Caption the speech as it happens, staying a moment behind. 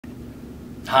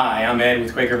Hi, I'm Ed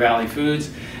with Quaker Valley Foods,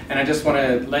 and I just want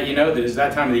to let you know that it's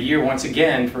that time of the year once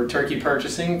again for turkey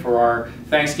purchasing for our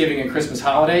Thanksgiving and Christmas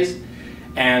holidays.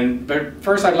 But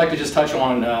first I'd like to just touch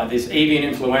on this avian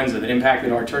influenza that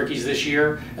impacted our turkeys this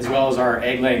year, as well as our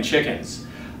egg-laying chickens.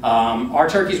 Our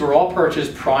turkeys were all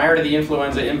purchased prior to the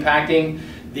influenza impacting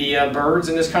the birds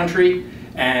in this country,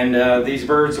 and these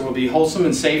birds will be wholesome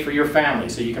and safe for your family,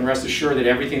 so you can rest assured that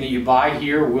everything that you buy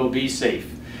here will be safe.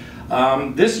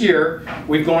 This year,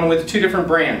 we've gone with two different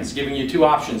brands, giving you two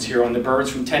options here on the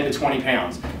birds from 10 to 20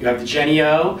 pounds. You have the Jenny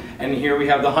O, and here we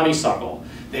have the Honeysuckle.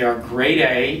 They are grade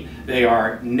A, they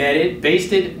are netted,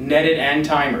 basted, netted, and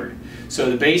timered. So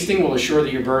the basting will assure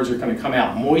that your birds are going to come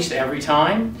out moist every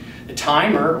time. The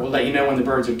timer will let you know when the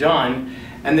birds are done,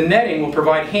 and the netting will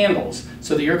provide handles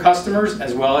so that your customers,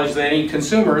 as well as any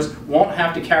consumers, won't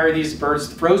have to carry these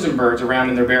birds, frozen birds, around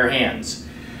in their bare hands.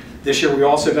 This year we're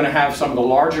also going to have some of the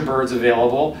larger birds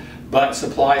available, but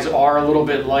supplies are a little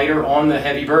bit lighter on the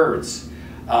heavy birds.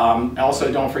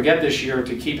 Also, don't forget this year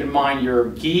to keep in mind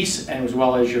your geese and as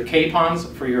well as your capons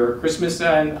for your Christmas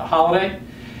and holiday.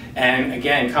 And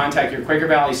again, contact your Quaker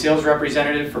Valley sales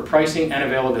representative for pricing and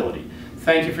availability.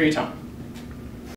 Thank you for your time.